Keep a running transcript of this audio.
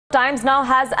Times now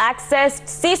has accessed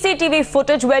CCTV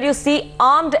footage where you see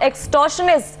armed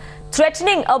extortionists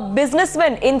threatening a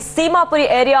businessman in Simapuri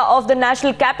area of the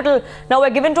national capital. Now we're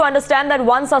given to understand that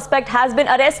one suspect has been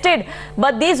arrested,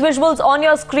 but these visuals on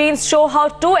your screens show how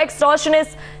two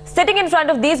extortionists sitting in front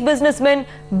of these businessmen,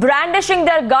 brandishing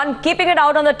their gun, keeping it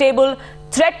out on the table,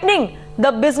 threatening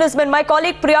the businessman. My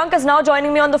colleague Priyank is now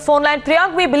joining me on the phone line.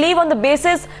 Priyank, we believe on the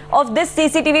basis of this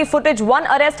CCTV footage, one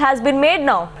arrest has been made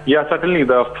now. Yeah, certainly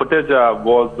the footage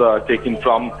was taken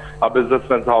from a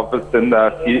businessman's office in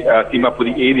the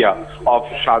Simapuri area of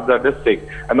Sharda district,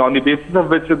 and on the basis of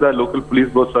which the local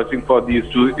police were searching for these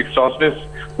two extortionists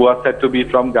who are said to be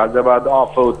from Ghaziabad of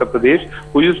Uttar Pradesh,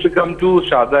 who used to come to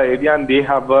Sharda area, and they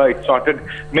have extorted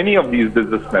many of these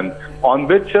businessmen, on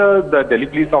which the Delhi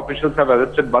police officials have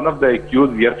arrested one of the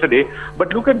accused yesterday.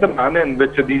 But look at the manner in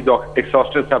which these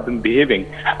extortionists have been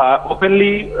behaving.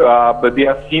 Openly, but they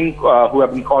are seen who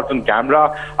have been caught on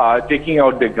camera taking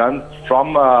out their guns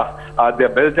from their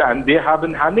belt, and they have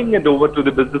been handing it over to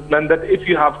the businessman that if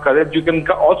you have courage, you can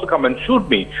also come and shoot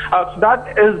me. So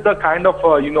that is the kind of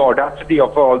audacity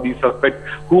of all these suspects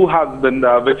who has been,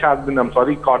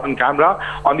 caught on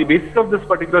camera. On the basis of this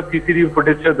particular CCTV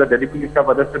footage, the Delhi police have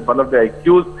arrested one of the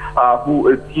accused who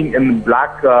is seen in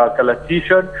black color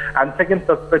t-shirt, and second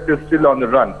suspect is still on the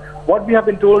run. What we have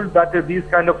been told that these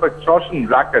kind of extortion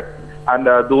rackets and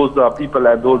those people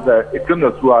and those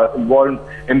criminals who are involved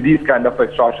in these kind of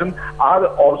extortion are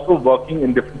also working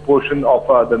in different portions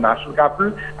of the national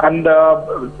capital, and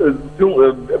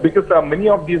because many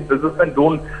of these businessmen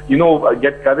don't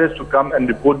get courage to come and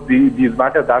report these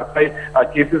matters. That's why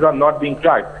cases are not being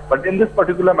cracked. But in this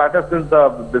particular matter, since the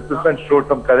businessman showed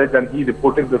some courage and he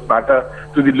reported this matter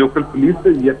to the local police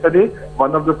yesterday,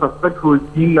 one of the suspects who is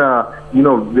seen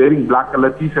wearing black color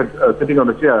t-shirt sitting on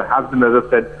a chair has been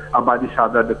arrested by the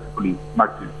Sharda district police.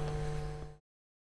 Back to you.